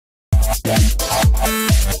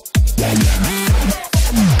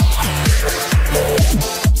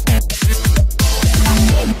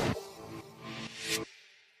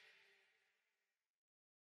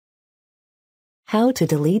How to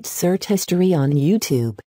delete search history on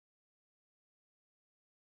YouTube.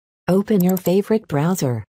 Open your favorite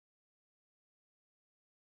browser.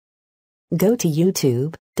 Go to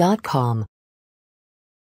youtube.com.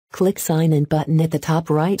 Click Sign In button at the top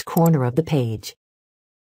right corner of the page.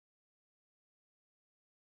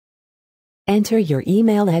 Enter your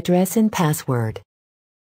email address and password.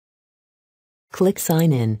 Click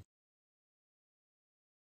Sign In.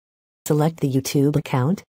 Select the YouTube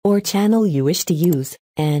account or channel you wish to use,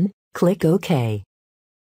 and click OK.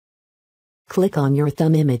 Click on your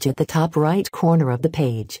thumb image at the top right corner of the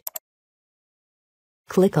page.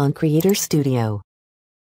 Click on Creator Studio.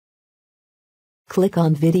 Click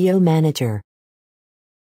on Video Manager.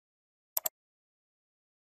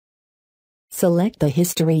 Select the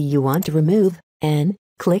history you want to remove, and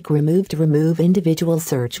click Remove to remove individual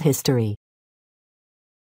search history.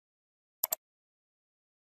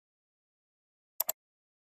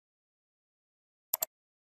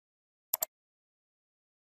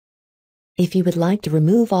 If you would like to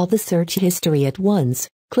remove all the search history at once,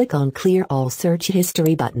 click on Clear All Search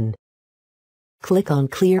History button. Click on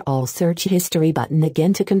Clear All Search History button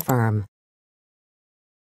again to confirm.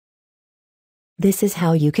 This is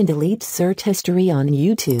how you can delete search history on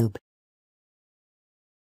YouTube.